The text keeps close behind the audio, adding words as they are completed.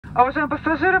Уважаемым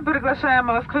пассажирам приглашаем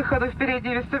вас к выходу в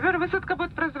передний вестибюль. Высадка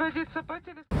будет производиться по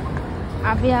телефону.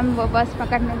 अभी हम वो बस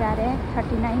पकड़ने जा रहे हैं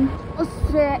 39,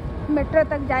 उससे मेट्रो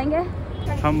तक जाएंगे।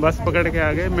 हम बस पकड़ के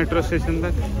आ गए मेट्रो स्टेशन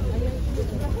तक।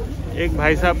 एक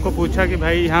भाई साहब को पूछा कि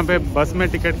भाई यहाँ पे बस में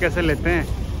टिकट कैसे लेते हैं,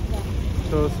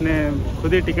 तो उसने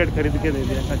खुद ही टिकट खरीद के दे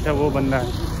दिया। अच्छा वो बंदा है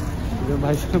जो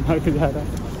भाई साहब आगे जा रहा है।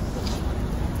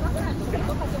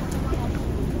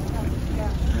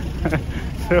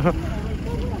 तो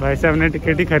भाई साहब ने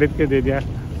टिकट ही खरीद के दे दिया,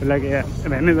 बोला कि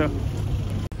रहने दो।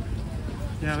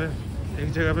 यहाँ पे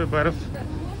एक जगह पे बर्फ़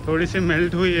थोड़ी सी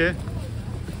मेल्ट हुई है,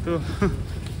 तो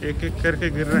एक एक करके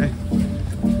गिर रहा है।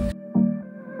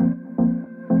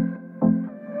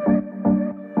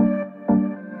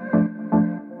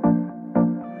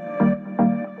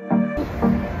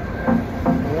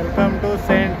 Welcome to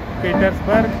Saint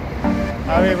Petersburg.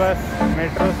 अभी बस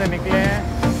मेट्रो से निकले हैं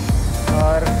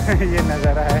और ये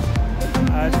नज़ारा है।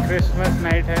 आज क्रिसमस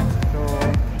नाइट है, तो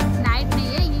नाइट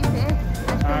नहीं है, ईद है।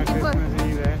 हाँ क्रिसमस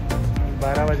ईद है,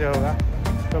 12 बजे होगा,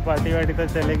 तो पार्टी वार्टी तो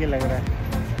चलेगी लग रहा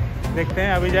है। देखते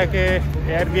हैं, अभी जाके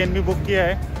एयरबीएनबी बुक किया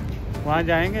है, वहाँ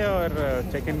जाएंगे और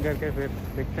चेक इन करके फिर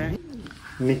देखते हैं।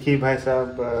 निकी भाई साहब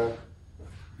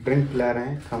ड्रिंक पिला रहे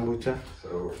हैं, kombucha।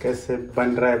 कैसे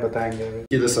बन रहा है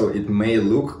बताएंगे। So it may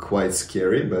look quite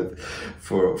scary, but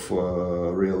for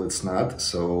real it's not.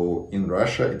 So in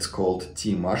Russia it's called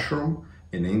tea mushroom.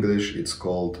 In English it's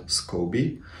called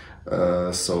SCOBY.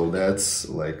 So that's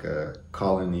like a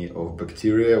colony of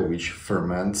bacteria which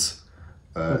ferments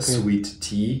sweet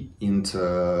tea into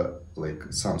like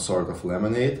some sort of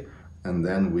lemonade, and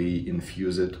then we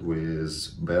infuse it with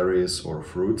berries or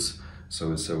fruits.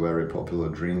 So it's a very popular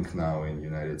drink now in the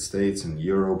United States, in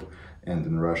Europe, and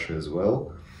in Russia as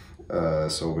well.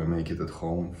 So we make it at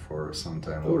home for some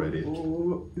time already.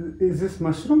 Is this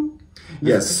mushroom?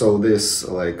 Yes. So this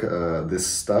like this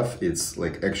stuff, it's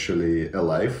like actually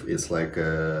alive. It's like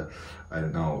I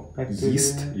don't know, bacteria,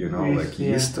 yeast. You know, yeast, like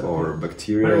yeast or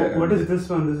bacteria. But what is this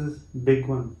one? This is big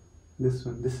one. This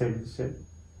one. This side. This side.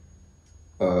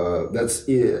 That's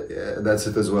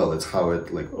it as well. It's how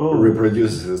it like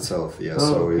reproduces itself. Yeah,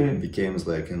 so it becomes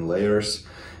like in layers.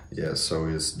 Yeah, so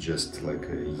it's just like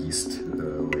a yeast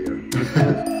layer.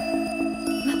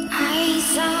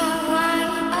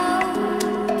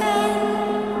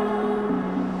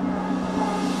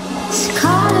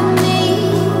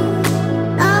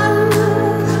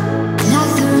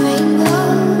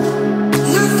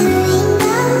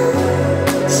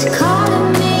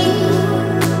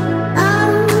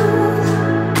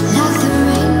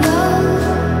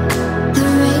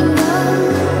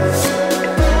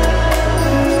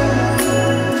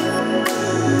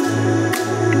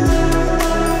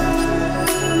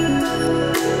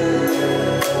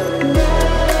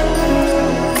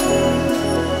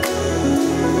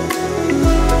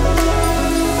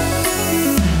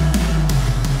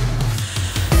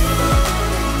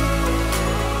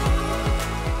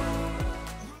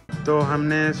 तो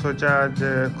हमने सोचा आज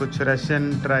कुछ Russian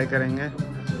try करेंगे।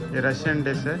 ये Russian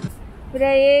dish है। पूरा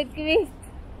एक भी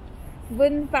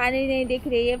बूंद पानी नहीं दिख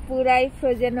रही है, पूरा ही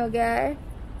फ्रोजन हो गया है।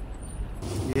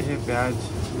 ये है प्याज,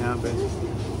 यहाँ पे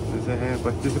जैसे है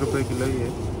 25 रुपए किलो ही है,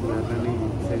 ज़्यादा नहीं है,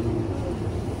 सही है,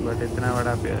 बट इतना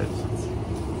बड़ा प्याज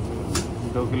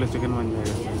 2 किलो चिकन बन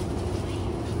जाएगा।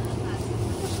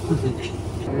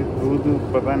 ये दूध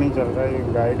पता नहीं चल रहा है, ये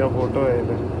गाय का फोटो है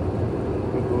इधर,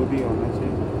 तो दूध ही होना चाहिए।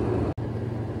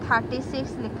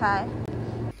 36 लिखा है।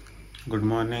 Good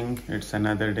morning, it's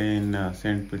another day in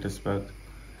Saint Petersburg.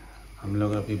 हम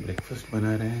लोग अभी ब्रेकफास्ट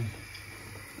बना रहे हैं,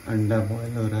 अंडा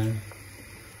बॉयल हो रहा है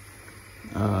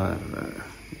और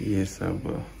ये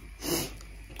सब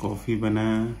कॉफ़ी बना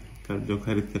कल जो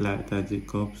खरीद के लाया था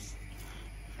जैकब्स।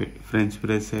 फ्रेंच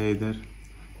प्रेस है इधर,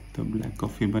 तो ब्लैक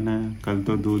कॉफ़ी बना है। कल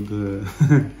तो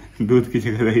दूध की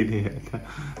जगह ही ले आया था,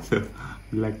 तो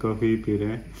ब्लैक कॉफ़ी पी रहे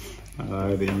हैं।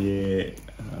 और ये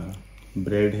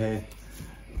ब्रेड है,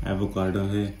 एवोकाडो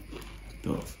है,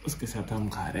 तो उसके साथ हम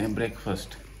खा रहे हैं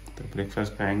ब्रेकफास्ट। तो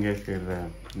ब्रेकफास्ट खाएंगे, फिर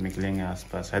निकलेंगे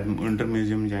आसपास, शायद विंटर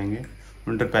म्यूजियम जाएंगे,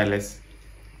 विंटर पैलेस,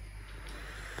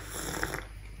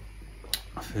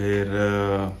 फिर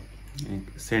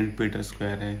एक सेंट पीटर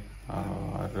स्क्वायर है,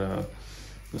 और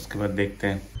उसके बाद देखते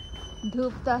हैं।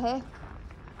 धूप तो है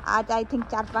आज, आई थिंक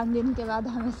 4-5 दिन के बाद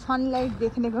हमें सनलाइट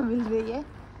देखने को मिल रही है,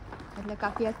 मतलब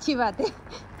काफ़ी अच्छी बात है।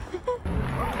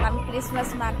 हम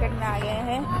क्रिसमस मार्केट में आ गए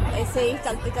हैं, ऐसे ही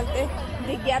चलते चलते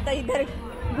दिख गया था, इधर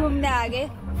घूमने आ गए।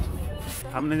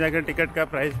 हमने जाकर टिकट का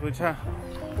प्राइस पूछा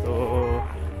तो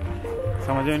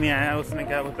समझ में नहीं आया उसने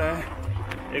क्या बताया।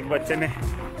 एक बच्चे ने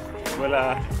बोला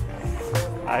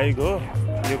आई go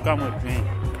you come with me,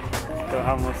 तो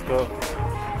हम उसको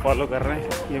फॉलो कर रहे हैं।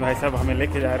 ये भाई साहब हमें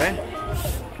लेके जा रहे हैं,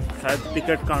 शायद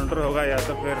टिकट काउंटर होगा या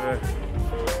तो फिर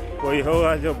कोई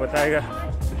होगा जो बताएगा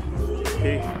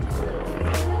कि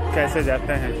कैसे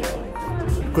जाते हैं।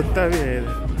 कुत्ता भी है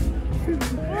इधर।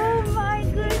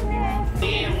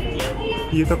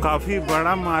 ये तो काफ़ी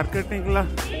बड़ा मार्केट निकला,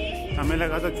 हमें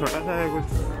लगा तो छोटा सा है कुछ।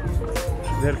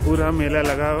 इधर पूरा मेला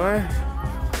लगा हुआ है।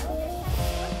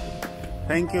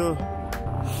 थैंक यू,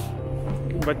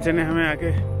 बच्चे ने हमें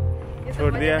आके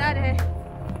छोड़ दिया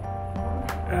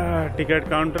टिकट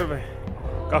काउंटर पे।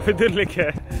 काफ़ी दूर लेके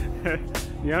आए।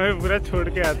 यहाँ पे पूरा छोड़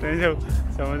के आते हैं जब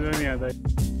समझ में नहीं आता।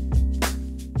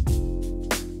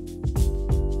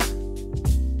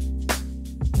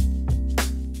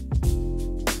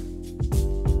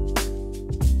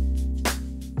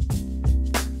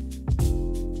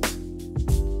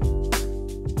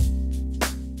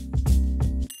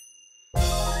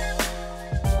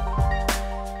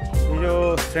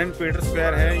 सेंट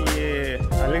पीटर्सबर्ग है, ये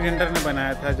अलेक्जेंडर ने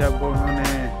बनाया था जब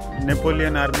उन्होंने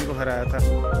नेपोलियन आर्मी को हराया था।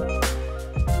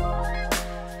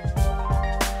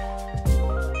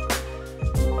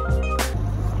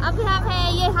 अब हम है,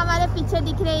 ये हमारे पीछे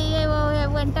दिख रही है वो है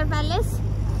विंटर पैलेस,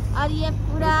 और ये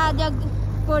पूरा जग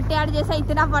कोर्टयार्ड जैसा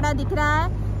इतना बड़ा दिख रहा है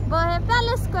वो है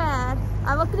पैलेस स्क्वायर,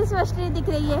 और वो क्रिसमस ट्री दिख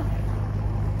रही है।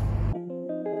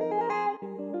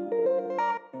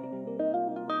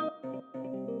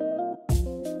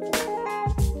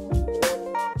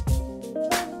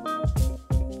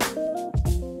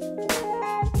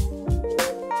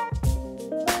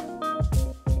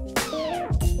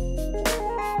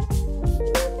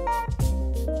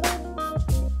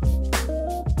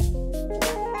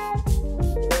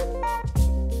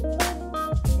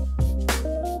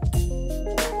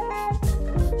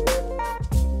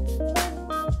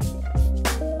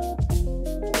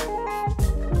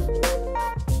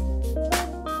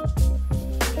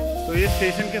 तो ये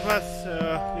स्टेशन के पास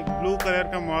एक ब्लू कलर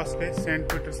का मॉस्क है, सेंट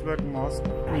पीटर्सबर्ग मॉस्क।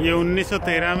 ये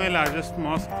 1913 में लार्जेस्ट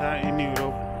मॉस्क था इन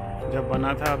यूरोप जब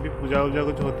बना था। अभी पूजा वूजा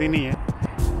कुछ होती नहीं है,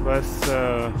 बस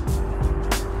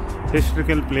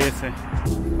हिस्टोरिकल प्लेस है।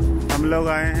 हम लोग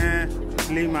आए हैं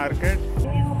फ्ली मार्केट,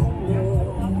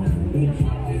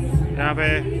 यहाँ पे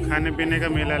खाने पीने का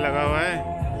मेला लगा हुआ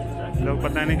है। लोग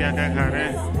पता नहीं क्या क्या खा रहे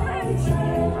हैं,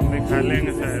 हम भी खा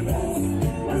लेंगे शायद।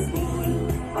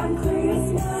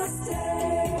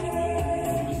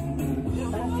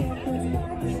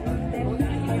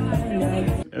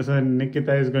 So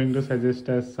Nikita is going to suggest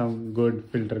us some good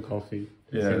filter coffee.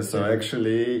 Yeah, so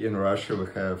actually in Russia we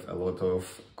have a lot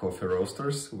of coffee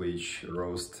roasters which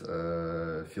roast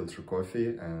filter coffee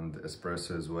and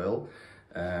espresso as well,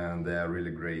 and they are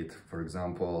really great. For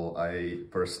example, I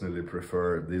personally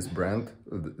prefer this brand.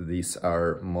 These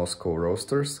are Moscow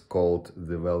roasters called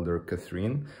the Welder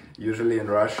Catherine. Usually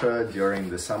in Russia during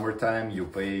the summertime you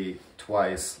pay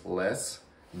twice less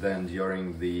than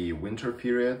during the winter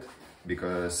period,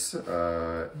 because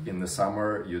in the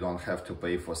summer you don't have to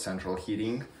pay for central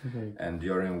heating, and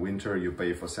during winter you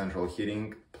pay for central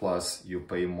heating plus you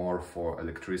pay more for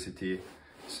electricity,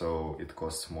 so it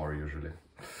costs more usually.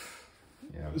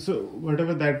 Yeah. So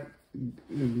whatever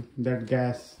that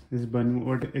gas is burning,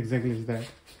 what exactly is that?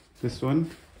 This one?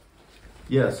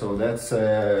 Yeah, so that's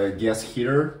a gas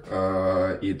heater.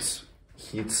 It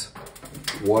heats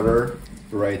water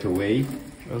right away.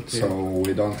 Okay. So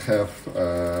we don't have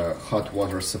hot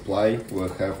water supply, we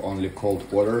have only cold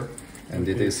water, and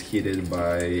it is heated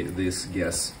by this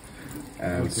gas.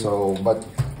 And so, but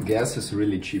gas is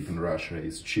really cheap in Russia.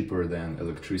 It's cheaper than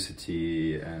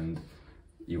electricity and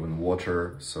even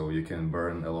water, so you can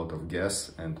burn a lot of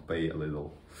gas and pay a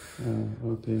little.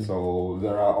 Okay. So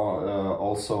there are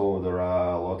also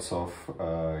lots of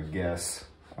gas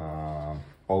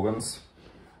ovens,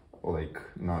 like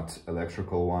not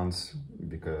electrical ones,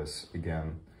 because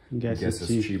again gas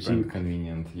is cheap and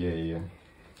convenient. Yeah.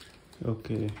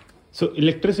 Okay, so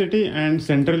electricity and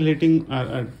central heating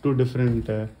are two different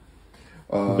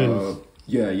bills.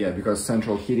 Yeah, because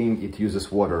central heating, it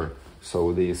uses water,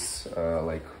 so these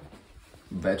like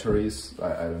batteries,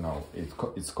 I don't know,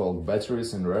 it's called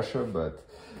batteries in Russia, but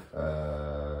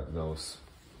those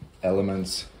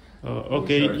elements.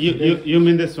 Okay, you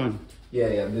mean this one?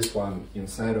 Yeah, this one,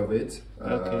 inside of it,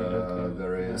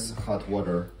 there is hot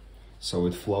water, so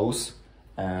it flows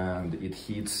and it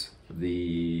heats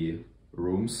the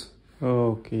rooms.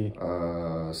 Okay.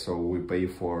 So we pay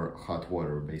for hot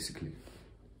water basically,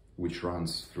 which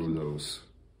runs through those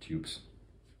tubes.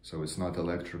 So it's not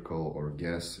electrical or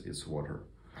gas, it's water.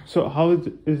 So how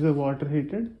is the water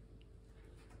heated?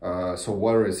 So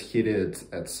water is heated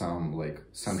at some like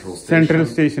central station. Central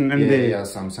station, and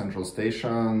some central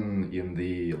station in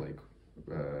the like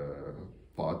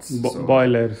pots.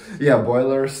 Boilers. Yeah,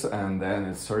 boilers, and then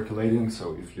it's circulating.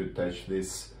 So if you touch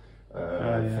this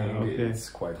thing, it's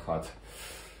quite hot.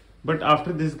 But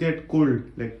after this get cooled,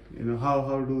 like, you know,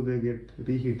 how do they get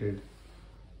reheated?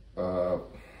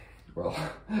 Well,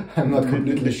 I'm not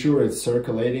completely sure. It's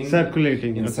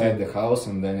circulating inside the house,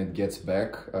 and then it gets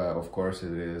back. Of course,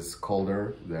 it is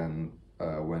colder than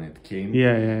when it came.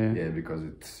 Yeah, because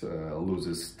it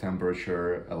loses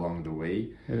temperature along the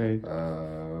way. Right.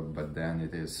 But then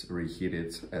it is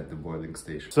reheated at the boiling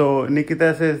station. So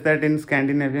Nikita says that in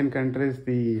Scandinavian countries,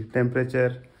 the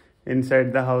temperature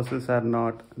inside the houses are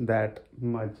not that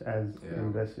much as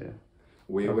in Russia.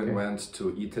 We even went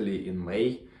to Italy in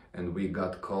May, and we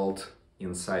got cold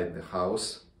inside the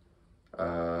house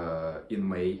in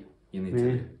May in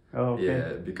Italy. Oh, okay.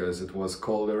 Yeah, because it was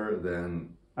colder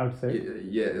than outside.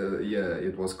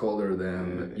 It was colder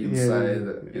than inside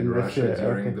in Russia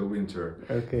during the winter.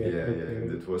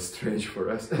 It was strange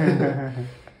for us.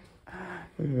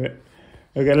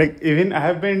 Okay, like even I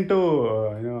have been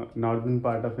to northern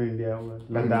part of India,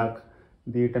 Ladakh.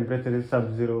 The temperature is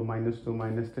sub-zero, -2,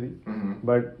 -3,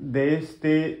 but they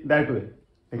stay that way.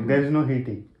 Like there is no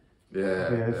heating.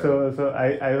 So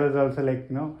I was also like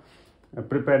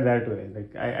prepared that way.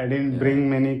 Like I didn't bring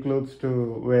many clothes to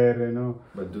wear.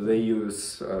 But do they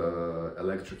use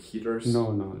electric heaters?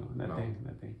 No,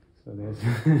 nothing. So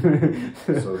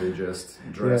so they just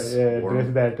dress warm. Dress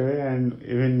that way, and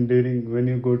even when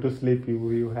you go to sleep,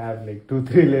 you have like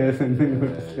 2-3 layers and then go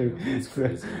to sleep. It's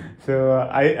crazy. So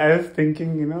I was thinking,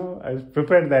 I was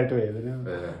prepared that way,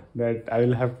 that I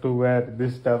will have to wear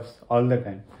these stuffs all the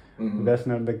time. That's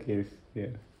not the case.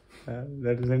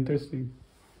 That is interesting.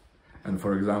 And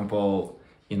for example,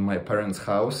 in my parents'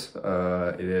 house,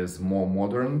 it is more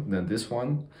modern than this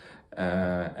one,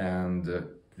 and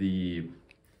the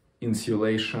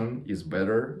insulation is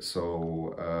better. So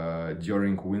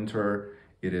during winter,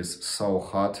 it is so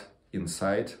hot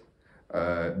inside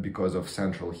because of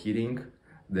central heating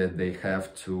that they have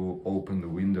to open the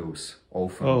windows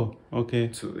often. Oh,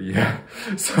 okay.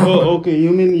 So, okay.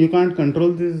 You mean you can't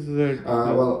control this?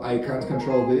 Well, I can't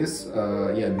control this,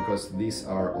 because these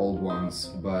are old ones.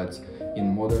 But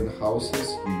in modern houses,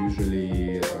 you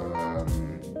usually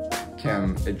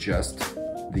can adjust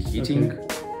the heating.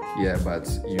 Yeah, but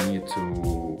you need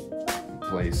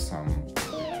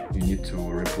to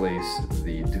replace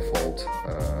the default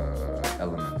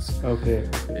elements. Okay.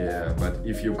 Yeah, but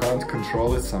if you can't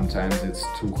control it, sometimes it's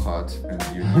too hot and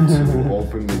you need to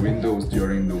open the windows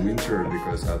during the winter,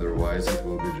 because otherwise it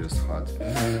will be just hot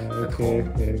at home.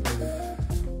 Okay.